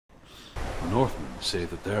Northmen say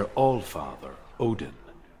that their Allfather, Odin,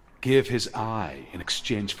 gave his eye in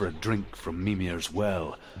exchange for a drink from Mimir's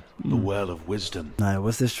well, the well of wisdom. Alright,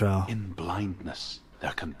 what's this trial? In blindness,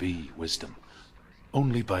 there can be wisdom.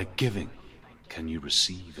 Only by giving can you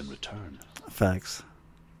receive in return. Facts.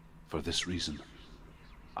 For this reason,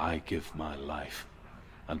 I give my life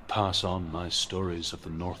and pass on my stories of the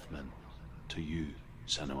Northmen to you,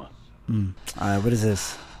 Senua. Alright, what is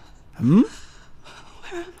this? Where am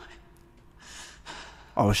I?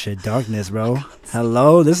 Oh shit, darkness, bro.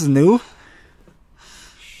 Hello, this is new?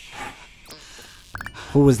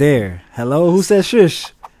 Who was there? Hello, who said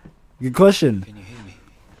shush? Good question. Can you hear me?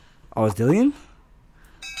 Oh, it's Dillian?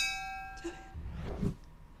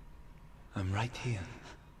 I'm right here.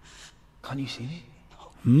 Can't you see me?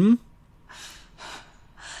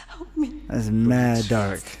 Help me. That's mad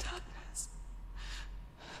dark. Darkness.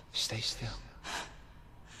 Stay still.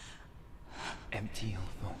 Empty your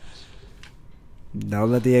thoughts.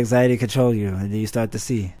 Don't let the anxiety control you, and then you start to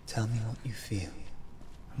see. Tell me what you feel.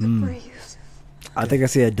 The breeze. I think I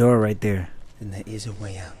see a door right there. Then there is a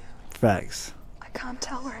way out. Facts. I can't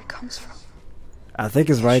tell where it comes from. I think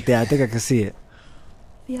it's right there. I think I can see it.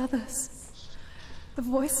 The others. The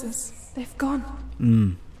voices. They've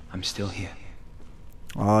gone. I'm still here.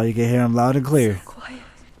 Oh, you can hear him loud and clear. Quiet.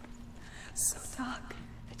 So dark.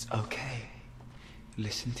 It's okay.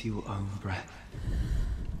 Listen to your own breath.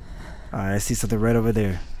 Alright, I see something right over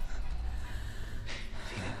there.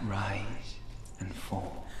 Feel it rise and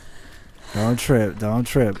fall. Don't trip. Don't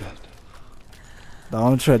trip. Good.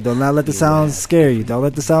 Don't trip. Don't not let the sounds scare you. Don't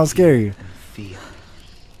let the sound scare you. And feel.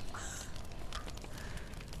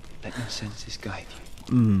 Let your senses guide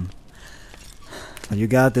you. You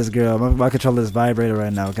got this, girl. My controller is vibrating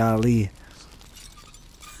right now. Golly.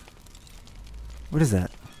 What is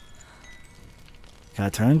that? Can I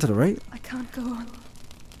turn to the right? I can't go on.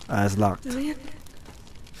 Ah, it's locked. Dillian?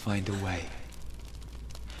 Find a way.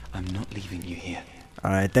 I'm not leaving you here.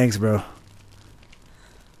 Alright, thanks, bro.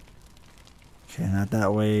 Okay, not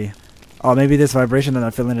that way. Oh, maybe this vibration that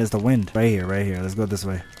I'm feeling is the wind. Right here, right here. Let's go this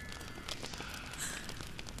way.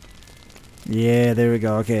 Yeah, there we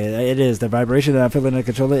go. Okay, it is. The vibration that I'm feeling in the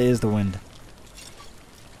controller is the wind.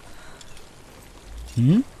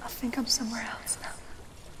 I think I'm somewhere else now.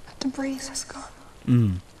 The breeze has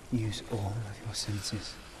gone. Use all of your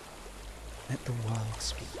senses. Let the world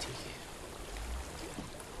speak to you.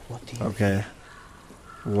 What do you Okay.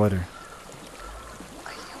 Water. I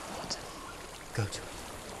hear water. go to?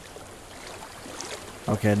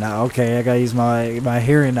 Okay, now, okay, I gotta use my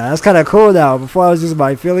hearing now. That's kind of cool now. Before I was using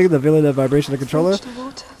my feeling, the vibration of the controller. Reach the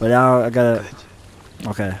water. But now I gotta, Good.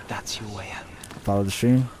 okay, That's your way out. follow the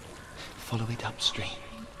stream. Follow it upstream.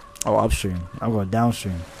 Oh, upstream. I'm going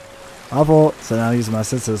downstream. My fault. So now I'm using my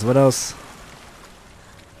senses. What else?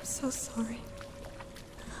 I'm so sorry.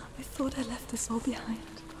 I thought I left this all behind.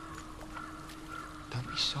 Don't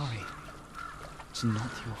be sorry. It's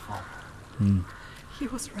not your fault. He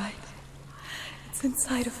was right. It's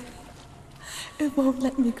inside of me. It won't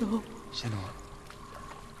let me go. Senua.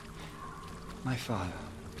 My father.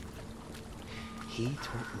 He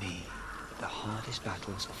taught me that the hardest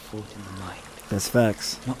battles are fought in the mind, That's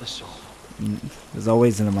facts. not the sword. There's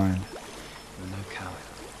always in the mind. You're no coward.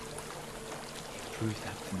 He proved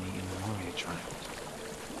that to me in the warrior trials.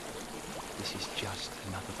 This is just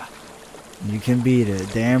another battle. You can beat it.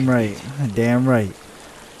 Damn right. Damn right.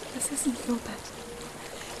 This isn't your battle.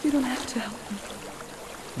 You don't have to help me.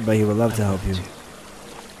 But he would love to help you.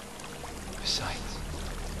 Besides,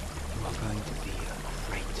 you are going to be a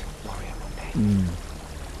great warrior one day.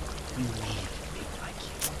 We need people like you.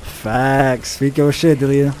 Facts. Speak your shit,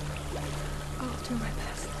 Delia. I'll do my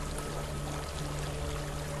best.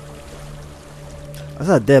 That's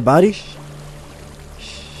a dead body.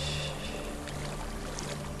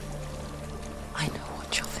 I know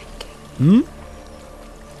what you're thinking.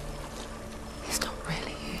 He's not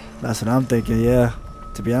really here. That's what I'm thinking, yeah.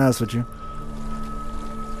 To be honest with you.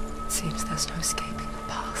 Seems there's no escaping the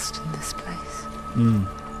past in this place. And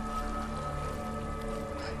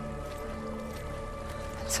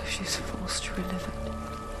so she's forced to relive it.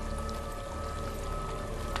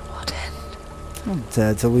 To what end?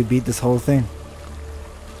 Until we beat this whole thing.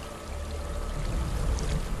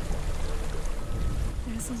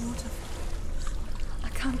 There's a waterfall. I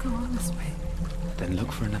can't go on this way. Then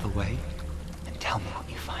look for another way and tell me what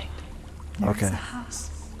you find. There's Okay. a house.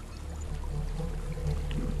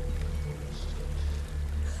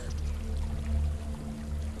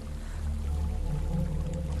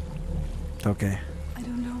 Okay. I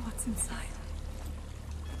don't know what's inside.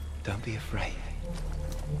 Don't be afraid.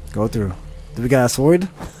 Go through. Do we got a sword?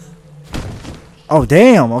 Oh,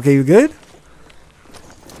 damn. Okay, you good?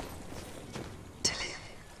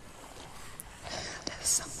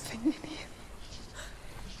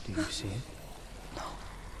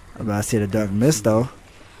 I see the dark mist though.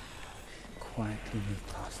 Quietly move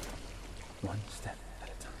past them, one step at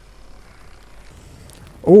a time.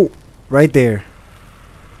 Oh, right there.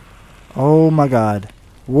 Oh my god.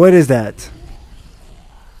 What is that?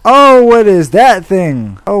 Oh, what is that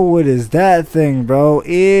thing? Oh, what is that thing, bro?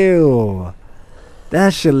 Ew.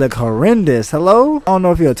 That shit look horrendous. Hello? I don't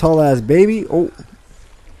know if you're a tall ass baby. Oh.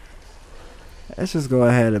 Let's just go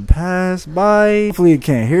ahead and pass by. Hopefully you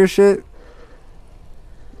can't hear shit.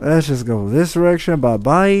 Let's just go this direction. Bye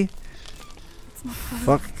bye.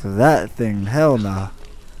 Fuck that thing. Hell nah.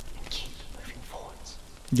 Keep moving forwards.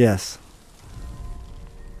 Yes.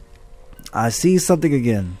 I see something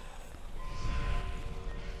again.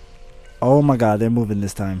 Oh my god, they're moving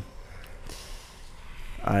this time.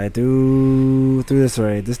 Alright, through this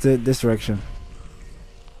way. This direction.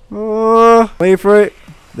 Oh, wait for it.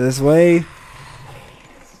 This way.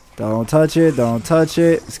 Don't touch it. Don't touch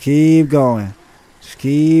it. Just keep going. Just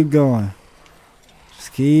keep going.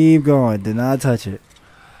 Just keep going. Do not touch it.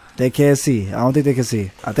 They can't see. I don't think they can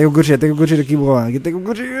see. I think we're Gucci. I think we're Gucci to keep going. I think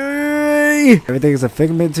we're Gucci. Everything is a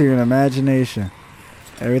figment to your imagination.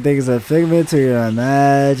 Everything is a figment to your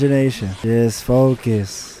imagination. Just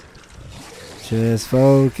focus. Just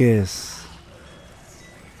focus.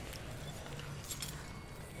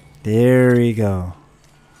 There we go.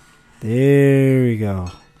 There we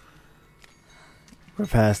go. We're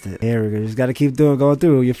past it. There we go. You just gotta keep going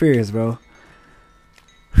through your fears, bro.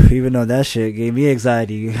 Even though that shit gave me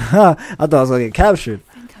anxiety. I thought I was gonna get captured.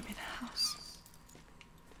 I think I'm in a house.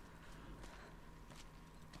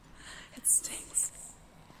 It stinks.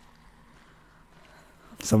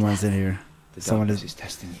 Someone's in here. The Someone darkness is. is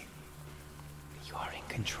testing you. You are in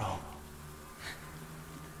control.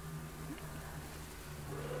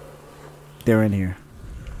 They're in here.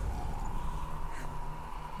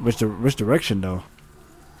 Which direction though?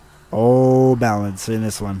 Oh, balance in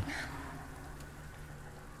this one.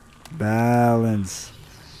 Balance.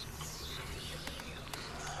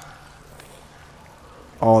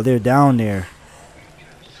 Oh, they're down there.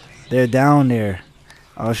 They're down there.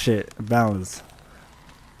 Oh shit, balance.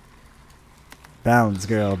 Balance,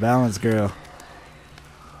 girl. Balance, girl.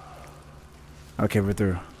 Okay, we're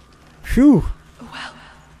through. Phew. A well.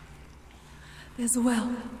 There's a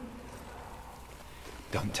well.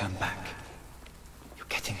 Don't turn back. You're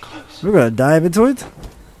getting close. We're gonna dive into it?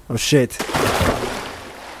 Oh shit.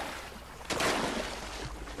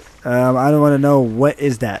 I don't want to know what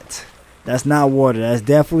is that. That's not water. That's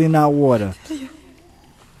definitely not water.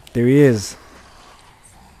 There he is.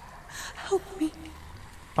 Help me.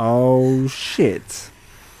 Oh shit.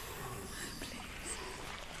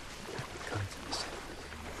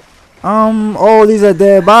 Oh, these are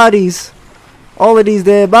dead bodies. All of these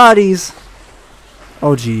dead bodies.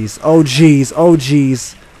 Oh jeez. Oh jeez. Oh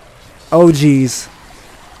jeez. Oh jeez.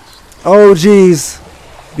 Oh jeez.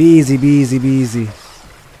 Be easy, be easy, be easy.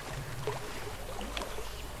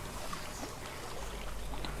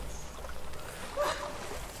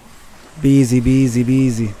 Be easy, be easy, be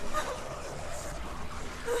easy.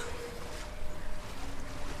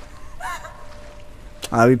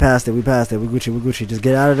 Alright, we passed it, we passed it. We Gucci, we Gucci. Just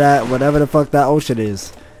get out of that, whatever the fuck that ocean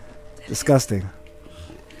is. Disgusting.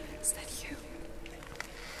 Is that you?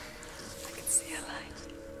 I can see a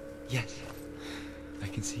light. Yes. I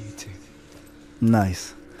can see you too.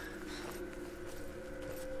 Nice.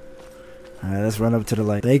 Alright, let's run up to the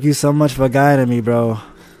light. Thank you so much for guiding me, bro.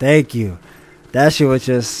 Thank you. That shit was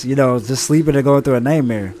just, you know, just sleeping and going through a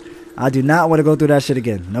nightmare. I do not want to go through that shit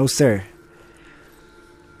again. No, sir.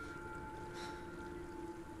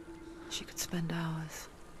 She could spend hours,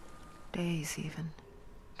 days even,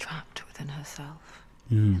 trapped within herself,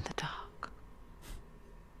 in the dark.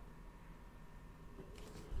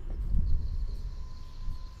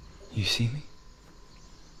 You see me?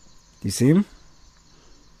 You see him?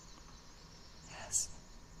 Yes.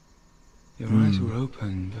 Your eyes were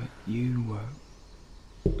open, but you were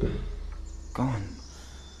gone.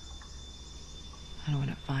 And when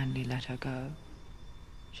it finally let her go,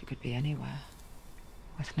 she could be anywhere,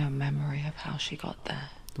 with no memory of how she got there.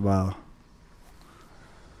 Wow.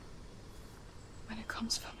 When it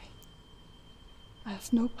comes for me, I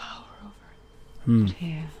have no power over it. But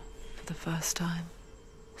here, for the first time,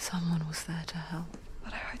 someone was there to help.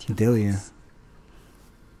 But I heard you. Delia.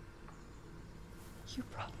 You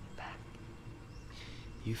brought me back.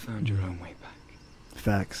 You found your own way back.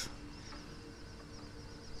 Facts.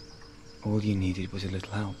 All you needed was a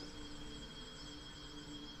little help.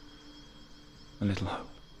 A little hope.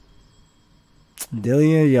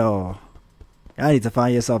 Delia, yo. I need to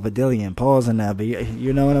find yourself a Dillian. Pause on that, but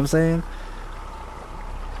you know what I'm saying?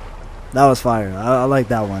 That was fire. I like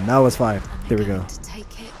that one. That was fire. There we go. To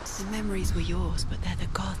take it The memories were yours, but they're the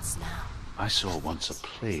gods now. I saw once a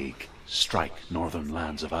plague strike northern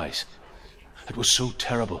lands of ice. It was so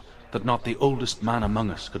terrible that not the oldest man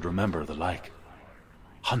among us could remember the like.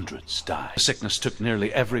 Hundreds died. The sickness took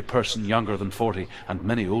nearly every person younger than 40, and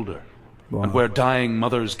many older. Wow. And where dying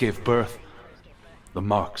mothers gave birth, the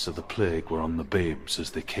marks of the plague were on the babes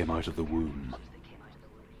as they came out of the womb.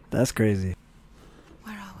 That's crazy.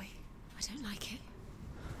 Where are we? I don't like it.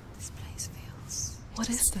 This place feels... What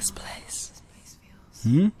is this place? This place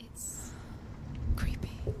feels... It's...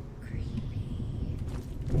 creepy.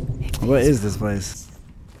 What is this place?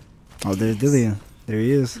 Oh, there's ᕕEᗇ. There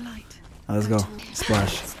he is. Oh, let's go.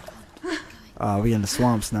 Splash. Oh, we in the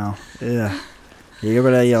swamps now. Yeah. Yeah, you're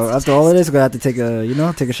gonna, yo, after all of this, we're gonna have to take a, you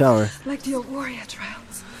know, take a shower. Like the old warrior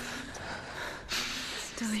trials.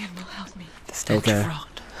 ᕕEᗇ will help me. The stench Okay.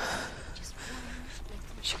 rot.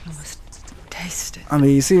 She can almost taste it. I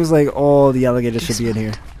mean, it seems like all the alligators should be in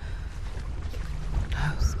here.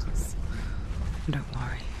 No. Don't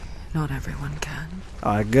worry. Not everyone can.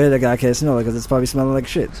 Alright, good. I can't smell it because it's probably smelling like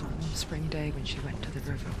shit. One spring day when she went to the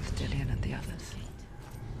river with ᕕEᗇ and the others.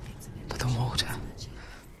 But the water.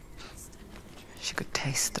 She could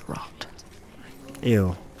taste the rot.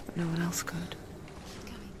 Ew. But no one else could.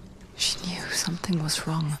 She knew something was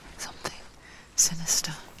wrong. Something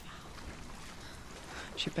sinister.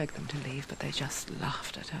 She begged them to leave, but they just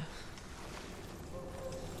laughed at her.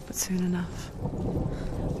 But soon enough,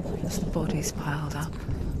 as the bodies piled up,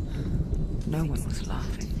 no one was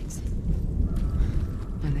laughing.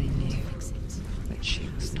 And they knew that she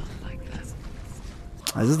was not like them.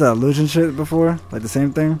 Is this the illusion shit before? Like the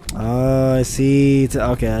same thing? Oh, I see.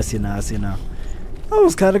 Okay, I see now. I see now. I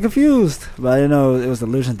was kind of confused, but I didn't know it was the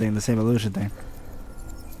illusion thing, the same illusion thing.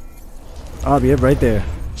 Oh, yep, right there.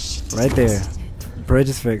 Right there. Bridge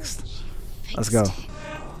is fixed. Let's go.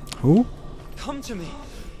 Who? Come to me.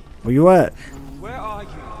 Where you at? Where are you?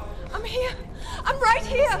 I'm here. I'm right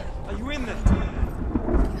here. Are you in there?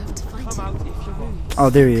 Come out if you will. Oh,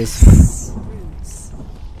 there he is.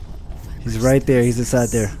 He's right there. He's inside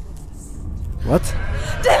there. What?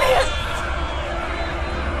 ᕕEᗇ!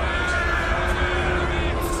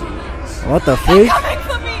 What the freak? Coming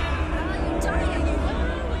for me!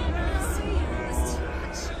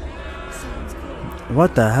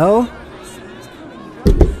 What the hell?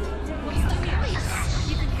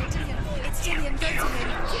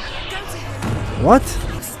 What?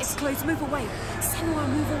 It's close. Move away. Senua,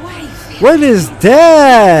 move away. What is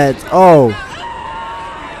that? Oh.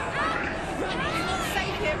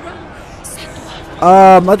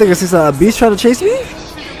 I think I see a beast trying to chase me.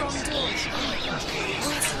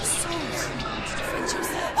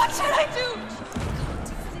 What should I do?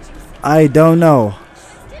 I don't know.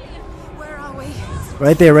 Where are we?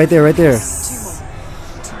 Right there, right there, right there.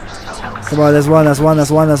 Come on, that's one, that's one,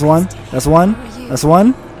 that's one, that's one, that's one, that's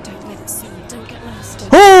one. Don't let it see you. Don't get lost.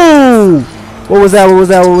 Oh! What was that? What was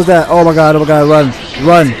that? What was that? Oh my god, run,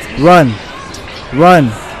 run, run,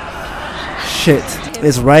 run. Shit.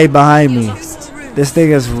 It's right behind me. This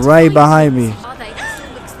thing is right behind me.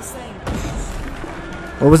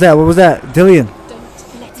 What was that? What was that? ᕕEᗇ.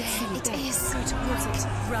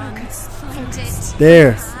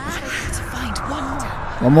 There.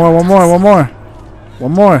 One more, one more, one more.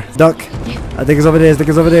 One more. Duck. I think it's over there. I think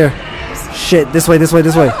it's over there. Shit. This way, this way,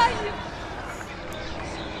 this way.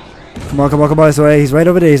 Come on, come on, come on. This way. He's right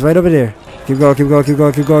over there. He's right over there. Keep going, keep going, keep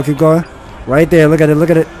going, keep going, keep going. Right there. Look at it, look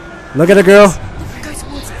at it. Look at it, girl.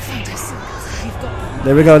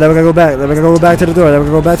 There we go. Then we're gonna go back. Then we're gonna go back to the door. Then we're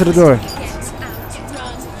gonna go back to the door.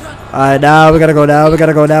 Alright, now we gotta go. Now we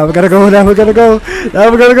gotta go. Now we gotta go. Now we gotta go. Now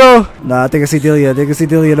we gotta go. Nah, I think I see ᕕEᗇ. I think I see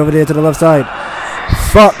ᕕEᗇ over there to the left side.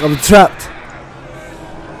 Fuck, I'm trapped.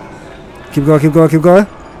 Keep going, keep going, keep going.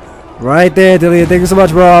 Right there, ᕕEᗇ. Thank you so much,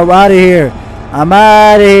 bro. I'm out of here. I'm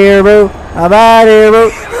out of here, bro. I'm out of here, bro.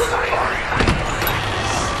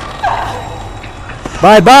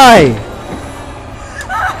 Bye bye.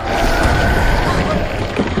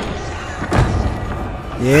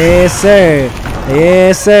 Yes, sir.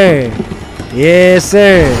 Yes, sir. Yes,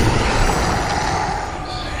 sir.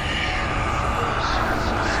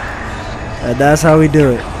 And that's how we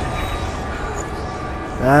do it.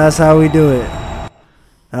 That's how we do it.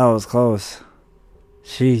 That was close.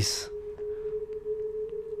 Jeez.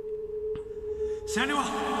 Senua!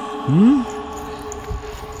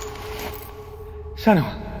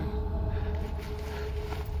 Senua!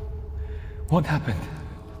 What happened?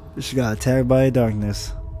 She got attacked by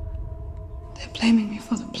darkness. They're blaming me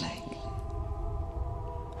for the plague.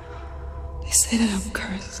 They say that I'm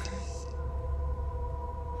cursed.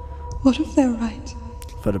 What if they're right?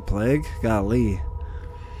 For the plague? Golly.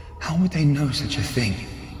 How would they know such a thing?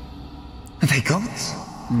 Are they gods?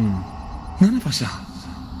 None of us are.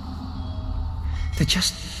 They're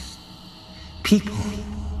just people.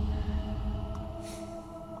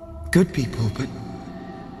 Good people, but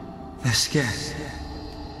they're scared.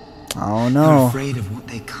 I don't They're know. afraid of what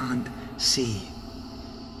they can't see.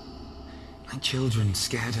 Like children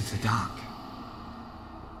scared of the dark.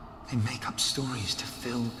 They make up stories to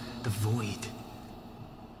fill the void.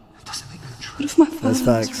 That doesn't make them true. What if my father That's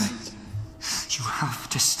was facts. right? You have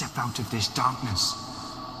to step out of this darkness.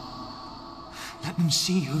 Let them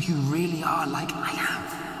see who you really are, like I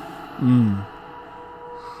have.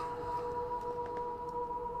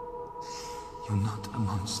 You're not a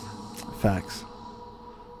monster. Facts.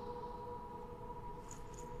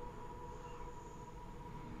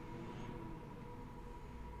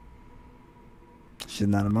 She's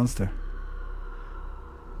not a monster.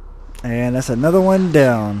 And that's another one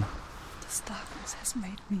down. This darkness has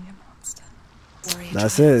made me a monster.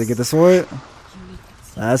 That's it. Get the sword.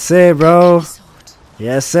 That's it, bro.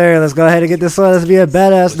 Yes, sir. Let's go ahead and get this sword. Let's be a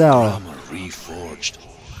badass now. Armor reforged.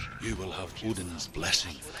 You will have Odin's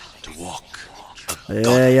blessing to walk.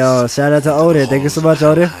 Yeah, yo. Shout out to ᕼEᖇ. Thank you so much,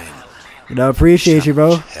 ᕼEᖇ. You know, appreciate you,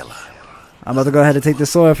 bro. I'm about to go ahead and take the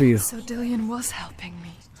sword for you. So Dillion was helping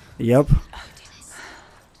me, Yep.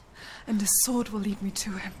 and the sword will lead me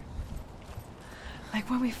to him. Like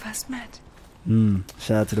when we first met.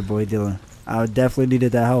 Shout out to the boy Dylan. I definitely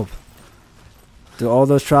needed that help. Through all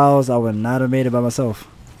those trials, I would not have made it by myself.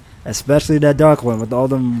 Especially that dark one with all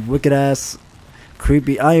them wicked ass,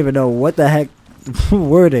 creepy. I don't even know what the heck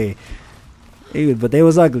were they. But they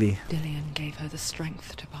was ugly. Dillion gave her the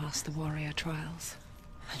strength to pass the warrior trials,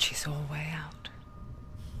 and she saw a way out.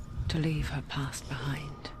 To leave her past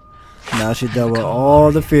behind. Now she dealt with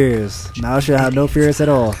all the fears. Now she have no fears at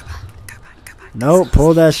all. Nope,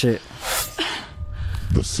 pull that shit.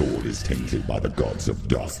 The sword is tainted by the gods of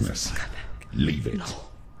darkness. Leave it. No.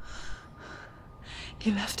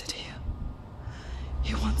 He left it here.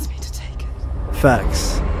 He wants me to take it.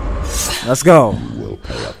 Facts. Let's go. You will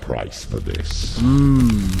pay a price for this.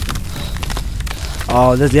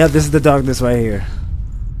 Oh, this is the darkness right here.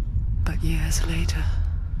 But years later,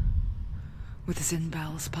 with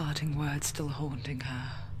Zinbal's parting words still haunting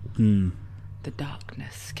her, the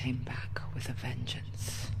darkness came back with a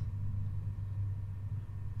vengeance.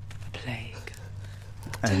 A plague.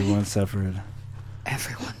 Everyone suffered.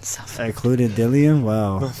 Everyone suffered. Including Dillion?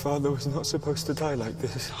 Wow. My father was not supposed to die like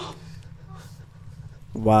this.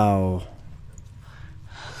 Wow.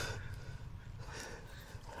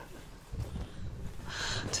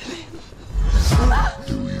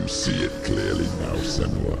 Do you see it clearly now,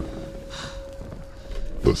 Senua?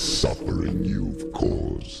 The suffering you've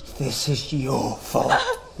caused. This is your fault.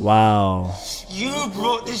 Wow. You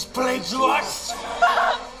brought this plague to us.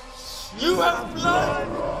 You have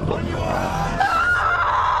blood on your hands.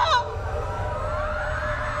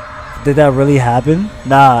 Did that really happen?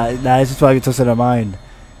 Nah, it's just probably twisted her mind.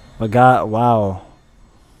 But God, wow.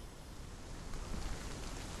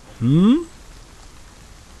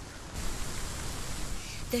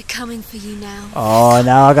 They're coming for you now. Oh,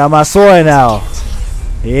 now I got my sword now.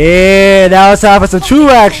 Yeah, now it's time for some true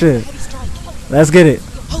action. Let's get it.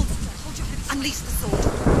 Unleash the sword.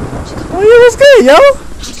 Oh yeah, what's good,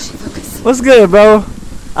 yo? What's good, bro?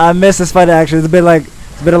 I miss this fight action. It's been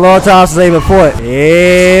a long time since I even fought.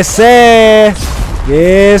 Yes, sir.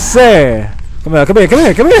 Yes, sir. Come here. Get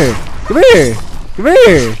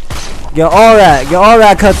all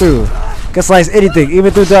that cut through. Can slice anything,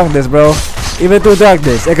 even through darkness, bro. Even through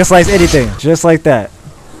darkness, it can slice anything. Just like that.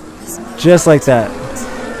 Just like that.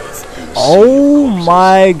 Oh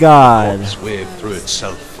my God. Wave through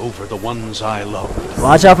itself over the ones I love.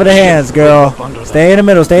 Watch out for the hands, girl. Stay in the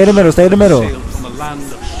middle. Sailed from the land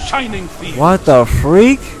of shining fields. What the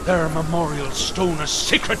freak? Their memorial stone a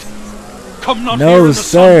secret. Come not here No, in the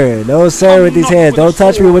sir. sun. No, sir, Come with these not hands. with a Don't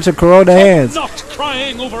touch me sword. with your corona hands. Not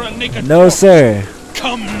crying over a naked No, corpse. sir.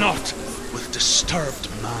 Come not with disturbed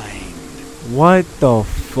mind. What the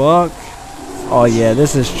fuck? Oh, yeah,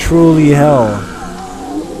 this is truly hell.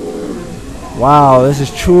 Wow, this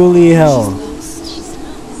is truly hell.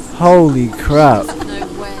 Holy crap.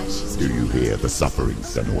 Do you hear the suffering,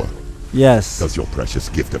 Senua? Yes. Does your precious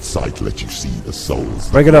gift of sight let you see the souls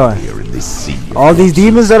Break it on. here in this sea? All these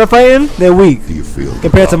demons that are fighting, they're weak. Do you feel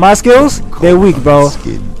Compared to my skills, they're weak, bro.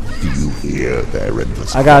 Skin? Do you hear their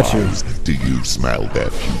endless I got you. cries? Do you smell their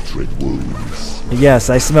putrid wounds? Yes,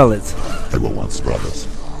 I smell it. They were once brothers,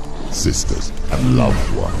 sisters, and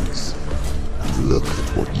loved ones. Look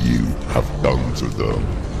at what you have done to them.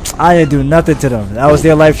 I didn't do nothing to them. That was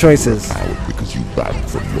their life choices. Coward because you backed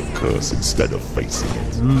from your curse instead of facing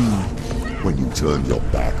it. When you turned your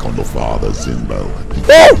back on your father, Zinbo, he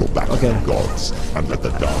turned your back on the gods and let the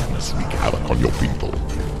darkness wreak havoc on your people.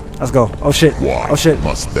 Let's go. Oh shit. Why Oh shit.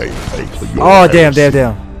 must they pay for your Oh damn, heresy?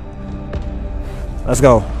 damn, damn. Let's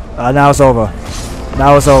go. Now it's over.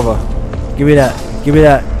 Now it's over. Give me that. Give me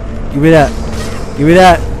that. Give me that. Give me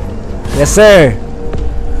that. Yes, sir.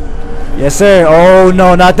 Yes, sir. Oh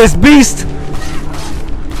no, not this beast.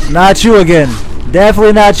 Not you again.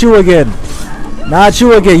 Definitely not you again. Not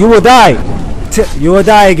you again. You will die. You will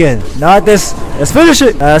die again. Not this. Let's finish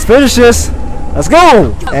it. Let's finish this. Let's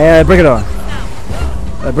go. And bring it on.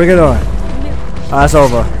 Bring it on. It's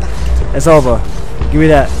over. It's over. Give me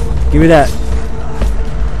that. Give me that.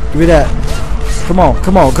 Give me that. Come on.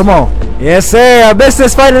 Come on. Come on. Yes, sir. I missed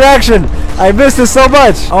this fight in action. I missed this so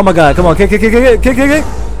much. Oh my god. Come on. Kick, kick, kick, kick, kick, kick, kick.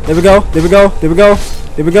 There we go. There we go. There we go.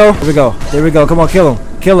 There we go. There we go. There we go. Come on. Kill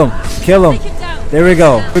him. Kill him. Kill him. There we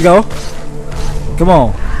go. There we go. Come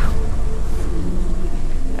on.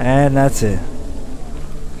 And that's it.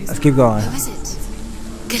 Let's keep going. Who is it?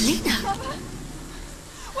 Galena.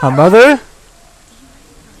 Her mother?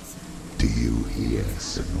 Do you hear,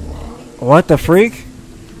 Senua? What the freak?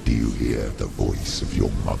 Do you hear the voice of your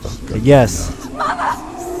mother, Galena? Yes.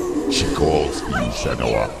 She calls for you,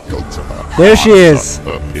 Senua. Go to her. There she is.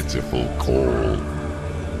 Answer her pitiful call.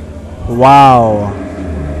 Wow.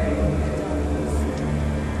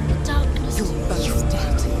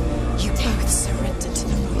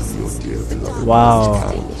 Wow.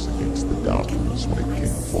 Powerless against the darkness when it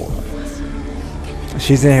came forth.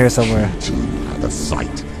 She's in here somewhere. She too had a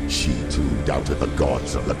sight. She too doubted the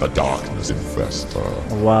gods and let the darkness infest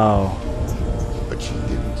her. Wow. But she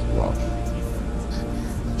didn't run.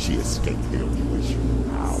 She escaped the only way she knew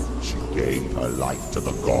how. She gave her life to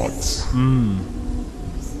the gods.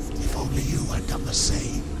 If only you had done the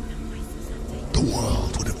same, the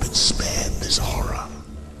world would have been spared this horror.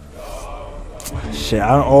 Shit, I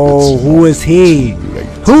don't. Oh, who is he?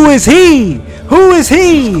 Who is he? Who is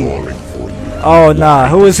he? Calling for you. Oh, nah.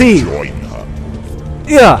 Who is he? Join her.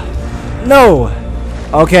 Yeah. No.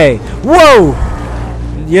 Okay. Whoa.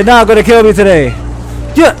 You're not gonna kill me today.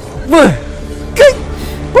 Yeah. Woo.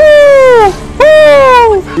 Woo.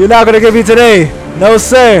 You're not gonna kill me today. No,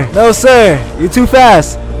 sir. No, sir. You're too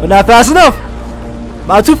fast. But not fast enough.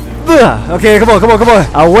 I'm too. Okay, come on, come on, come on.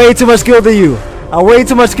 I'm way too much skilled than you. I'm way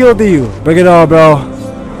too much skilled to you. Bring it on, bro.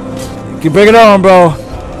 You bring it on, bro.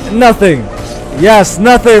 Nothing. Yes,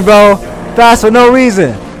 nothing, bro. Fast for no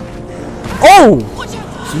reason. Oh!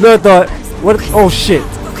 You never thought. What? Oh, shit.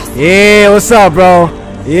 Yeah, what's up, bro?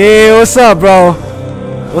 Yeah, what's up, bro?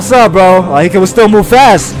 What's up, bro? Oh, he can still move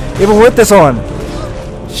fast, even with this on.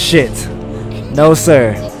 Shit. No,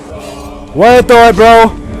 sir. What thought,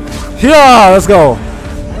 bro? Yeah, let's go.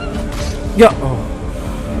 Yeah. Oh.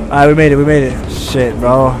 Alright, we made it, we made it. Shit,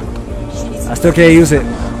 bro. I still can't use it.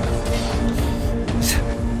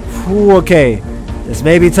 Ooh, okay. This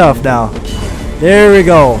may be tough now. There we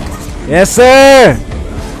go. Yes, sir!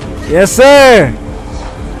 Yes, sir!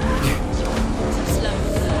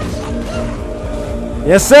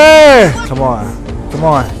 Yes, sir! Come on. Come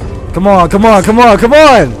on. Come on, come on, come on, come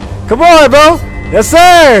on! Come on, bro! Yes,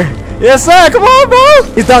 sir! Yes, sir! Come on, bro!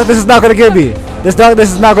 This darkness is not gonna get me. This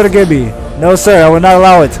darkness is not gonna get me. No, sir, I will not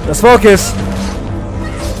allow it. Let's focus.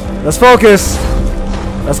 Let's focus.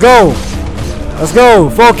 Let's go. Let's go.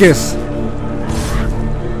 Focus.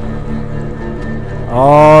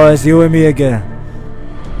 Oh, it's you and me again.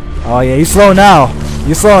 Oh, yeah, you slow now.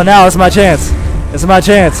 You slow now. It's my chance. It's my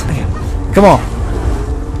chance. Come on.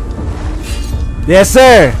 Yes,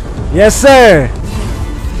 sir. Yes, sir.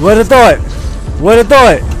 What a thought. What a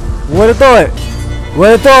thought. What a thought.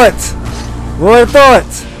 What a thought. What a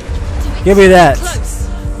thought. Give me that.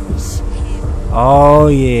 Oh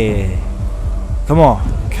yeah. Come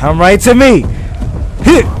on. Come right to me.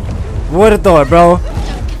 Hit. What a thought, bro.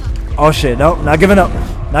 Oh shit. Nope. Not giving up.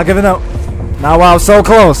 Not giving up. Not while I'm so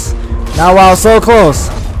close. Not while I'm so close.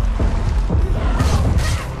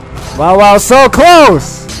 While I'm so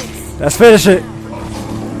close. Let's finish it.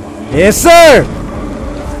 Yes, sir.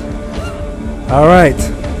 All right.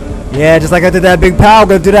 Yeah, just like I did that big power, I'm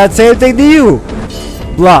gonna do that same thing to you.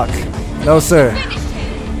 Block. No, sir.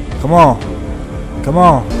 Come on. Come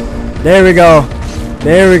on. There we go.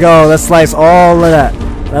 There we go. Let's slice all of that.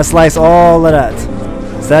 Let's slice all of that.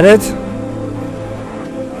 Is that it?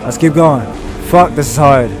 Let's keep going. Fuck, this is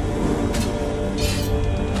hard.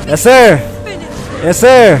 Yes, sir. Yes,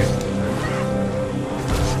 sir.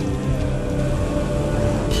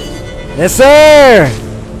 Yes, sir.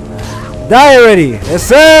 Die already. Yes,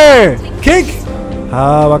 sir. Kick.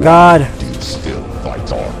 Oh, my God. Do you still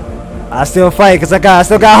fight on? I still fight because I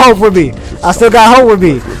still got hope with me. I still got hope with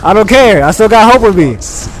me. I don't care. I still got hope with me.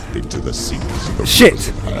 Into the seas of the Shit.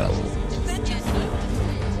 of hell.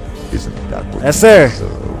 Isn't that what Yes, sir. you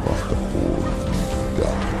deserve after all you've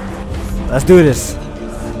done? Let's do this.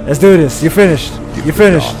 Let's do this. You're finished. Give You're the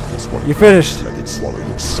finished. darkness what You're it finished. wants, let it swallow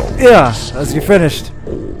your soul. Yeah. You're finished.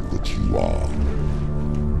 All that you are.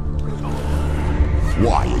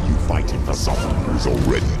 Why are you fighting for someone who's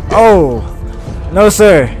already dead? Oh. No,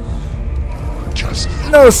 sir. Just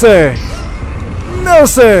No, sir. No,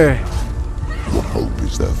 sir. what hope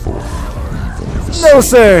is there for? Even if a No, soul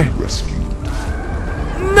sir. can be rescued.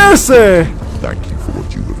 No, sir. Thank you for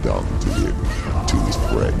what you have done to him, to his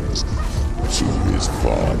friends, to his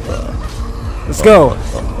father. Let's go.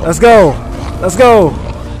 Let's go. Let's go.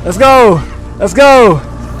 Let's go. Let's go.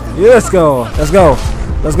 Yeah, let's go. Let's go.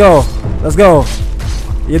 Let's go. Let's go.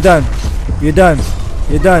 You're done. You're done.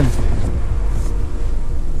 You're done.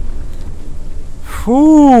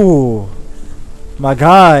 Whew. My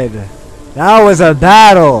God. That was a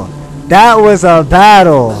battle. That was a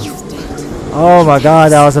battle. Oh my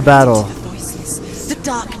God, that was a battle. The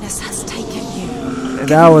darkness has taken you.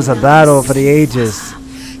 That was a battle for the ages.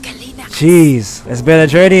 Jeez, it's been a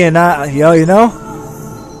journey and not, yo, you know?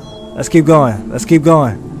 Let's keep going. Let's keep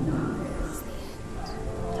going.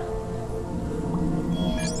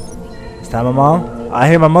 Is that my mom? I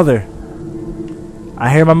hear my mother. I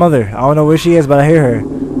hear my mother. I don't know where she is, but I hear her.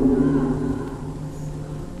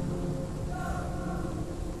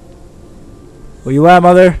 Where you at,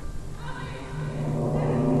 mother?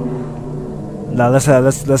 No, let's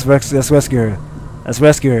rescue her. Let's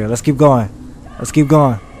rescue her. Let's keep going. Let's keep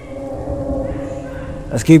going.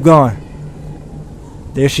 Let's keep going.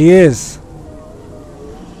 There she is.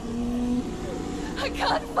 I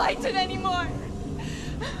can't fight it anymore.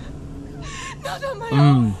 Not on my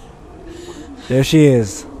own. There she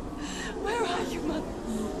is. Where are you, Mother?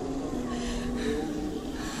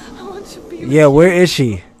 I want to be. Yeah, where is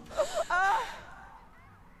she?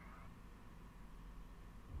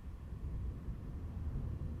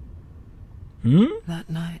 That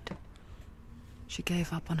night, she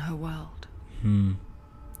gave up on her world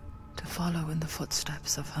to follow in the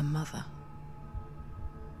footsteps of her mother,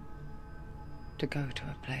 to go to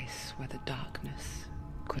a place where the darkness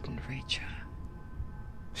couldn't reach her.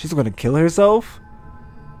 She's gonna kill herself?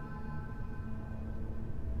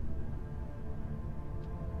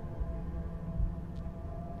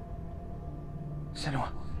 Senua,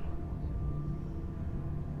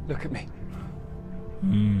 look at me.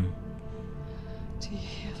 Do you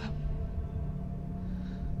hear them?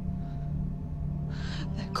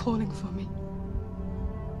 They're calling for me.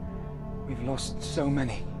 We've lost so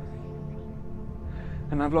many.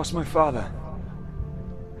 And I've lost my father.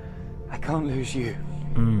 I can't lose you.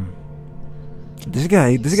 This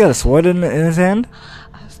guy got a sword in his hand?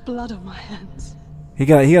 I have blood on my hands. He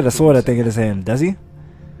got a sword, I think, in his hand. Does he?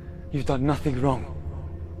 You've done nothing wrong.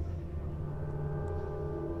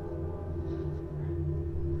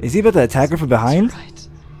 Is he about to attack her from behind? That's right.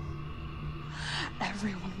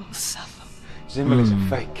 Everyone will suffer. Zimmel is a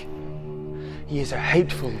fake. He is a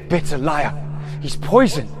hateful, bitter liar. He's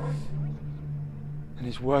poison. And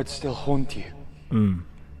his words still haunt you. Who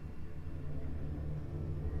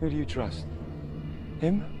do you trust?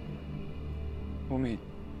 Him? Or me?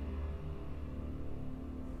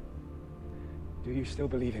 Do you still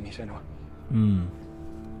believe in me, Senua? In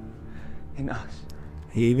us?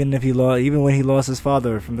 Even when he lost his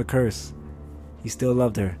father from the curse, he still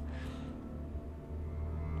loved her.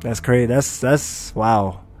 That's crazy. That's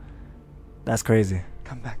wow. That's crazy.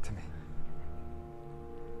 Come back to me.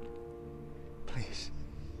 Please.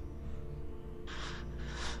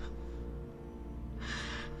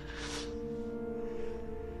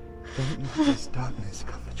 Don't let this darkness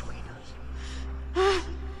come between us.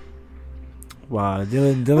 Wow,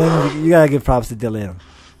 Dylan, you gotta give props to Dylan.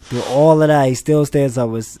 Through all of that, he still stands up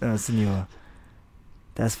with Senua.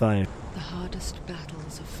 That's fine. The hardest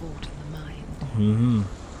battles are fought in the mind.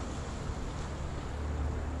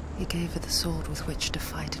 He gave her the sword with which to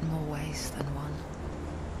fight in more ways than one.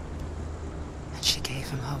 And she gave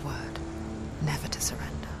him her word, never to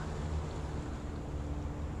surrender.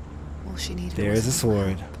 All she needed There was is a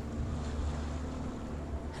sword.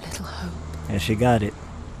 a little hope. And she got it.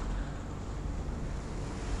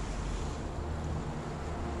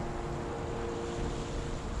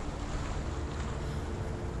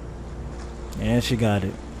 And she got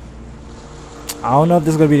it. I don't know if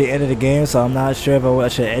this is going to be the end of the game, so I'm not sure if I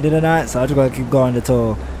should end it or not. So I'm just going to keep going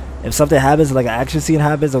until if something happens, like an action scene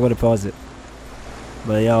happens, I'm going to pause it.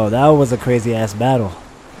 But yo, that was a crazy ass battle.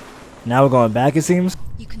 Now we're going back, it seems.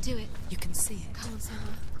 You can do it. You can see it. Come on,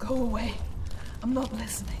 Senua. Go away. I'm not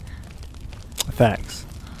listening. Facts.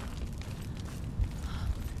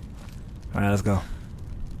 Alright, let's go.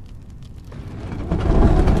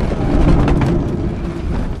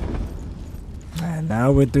 And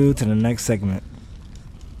now we're through to the next segment.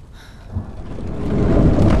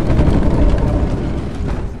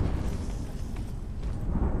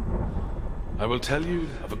 I will tell you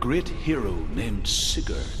of a great hero named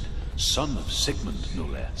Sigurd, son of Sigmund, no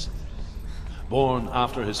less. Born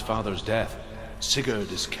after his father's death, Sigurd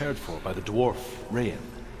is cared for by the dwarf Rain.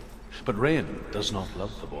 But Rain does not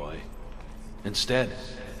love the boy. Instead,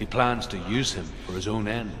 he plans to use him for his own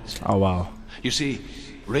ends. Oh, wow. You see,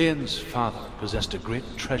 Rain's father possessed a great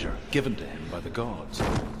treasure given to him by the gods.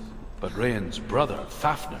 But Rain's brother,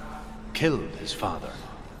 Fafnir, killed his father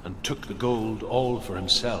and took the gold all for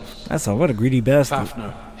himself. That's what a greedy bastard.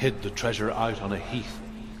 Fafnir hid the treasure out on a heath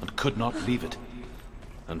and could not leave it.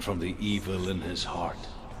 And from the evil in his heart,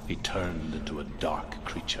 he turned into a dark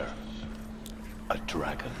creature. A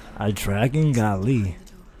dragon. A dragon? Golly.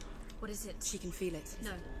 What is it? She can feel it.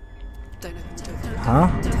 No. Don't open the door.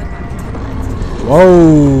 Huh? Turn back.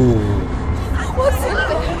 Whoa. What's in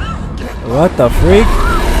there? What the freak?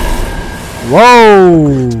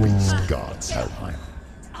 Whoa. God's hellfire.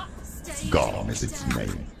 Gone is its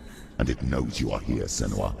name, and it knows you are here,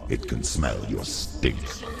 Senua. It can smell your stink.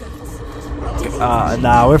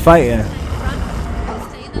 Nah, we're fighting.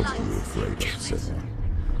 What are you afraid of, Senua?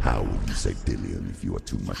 How will you say ᕕEᗚ if you are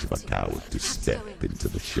too much of a coward to step into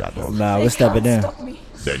the shadow? Nah, we're stepping in.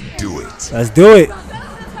 Then do it. Let's do it.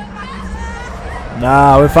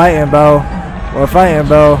 Nah, we're fighting, bro. We're fighting,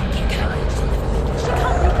 bro.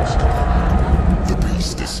 The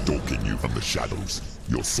beast is stalking you from the shadows.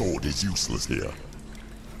 Your sword is useless here.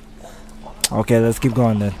 Okay, let's keep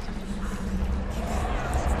going then.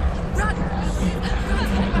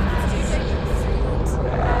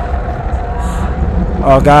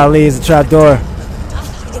 Oh, golly, it's a trap door.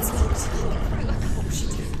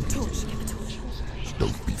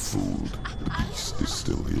 Don't be fooled. The beast is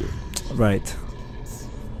still here. Right.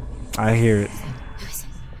 I hear it.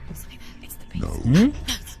 No.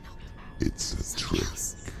 It's a trick.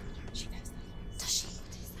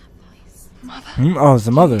 Oh, it's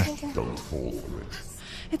the mother. Don't fall for it.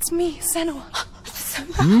 It's me, Senua.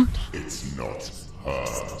 It's not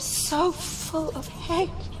her. So full of hate.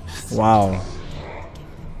 Wow.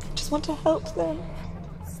 Just want to help them.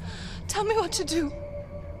 Tell me what to do.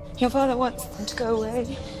 Your father wants them to go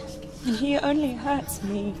away. And he only hurts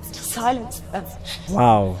me to silence them.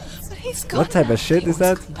 Wow. But he's gone. What type of shit is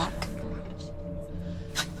that?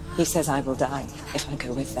 He says I will die if I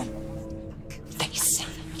go with them. They say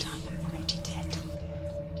that I'm already dead.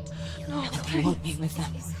 No, And they want me with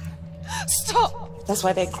them. stop. That's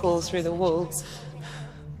why they crawl through the walls.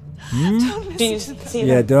 Don't Do you listen to them. see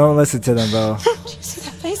Yeah, them? don't listen to them, bro. Do you see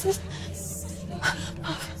their faces?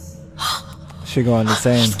 She going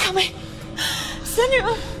insane. He's coming.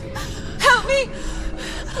 Senua, help me.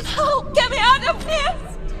 Help, get me out of here.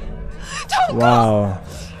 Don't Wow.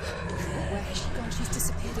 Where has she gone? She's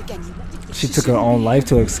disappeared again. She took her own life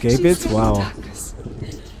to escape it? Wow.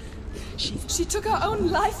 She took her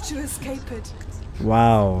own life to escape it.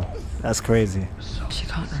 Wow. That's crazy. She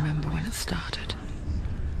can't remember when it started.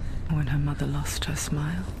 When her mother lost her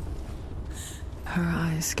smile. Her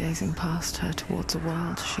eyes gazing past her towards a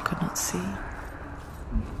world she could not see.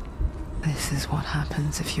 This is what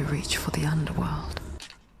happens if you reach for the underworld,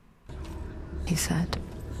 he said.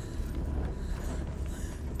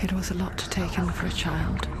 It was a lot to take in for a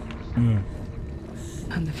child. And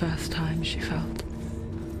the first time she felt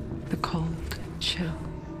the cold chill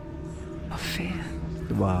of fear.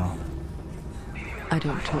 Wow. I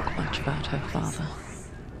don't talk much about her father,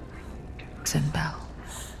 Zinbel.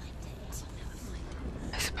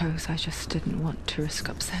 I suppose I just didn't want to risk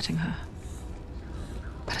upsetting her.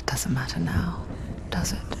 But it doesn't matter now,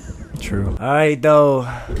 does it? True. Alright, though.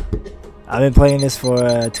 I've been playing this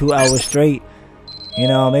for 2 hours straight. You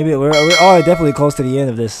know, maybe we're definitely close to the end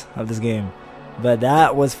of this game. But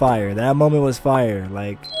that was fire. That moment was fire.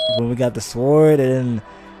 Like when we got the sword and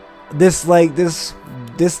this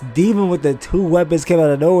demon with the 2 weapons came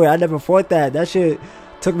out of nowhere. I never fought that. That shit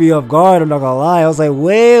took me off guard. I'm not gonna lie. I was like,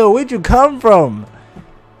 where'd you come from?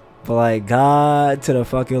 But like, God to the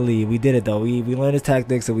fucking lead. We did it though. We learned his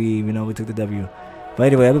tactics and we took the W. But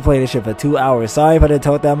anyway, I've been playing this shit for 2 hours. Sorry if I didn't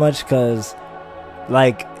talk that much, cause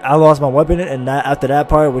like I lost my weapon and after that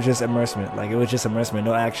part was just immersement. Like it was just immersement,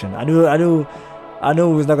 no action. I knew it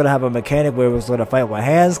was not gonna have a mechanic where it was gonna fight with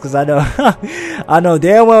hands, cause I know I know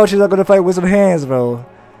damn well she's not gonna fight with some hands, bro.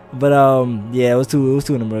 But yeah, it was too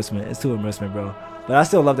an immersement. It's too immersement, bro. But I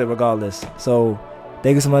still loved it regardless. So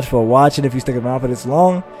Thank you so much for watching. If you stick around for this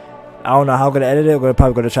long, I don't know how I'm gonna edit it. We're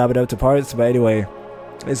probably gonna chop it up to parts. But anyway,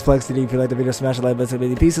 it's Flexity. If you like the video, smash the like button,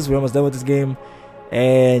 to pieces. We're almost done with this game,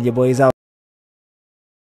 and your boy is out.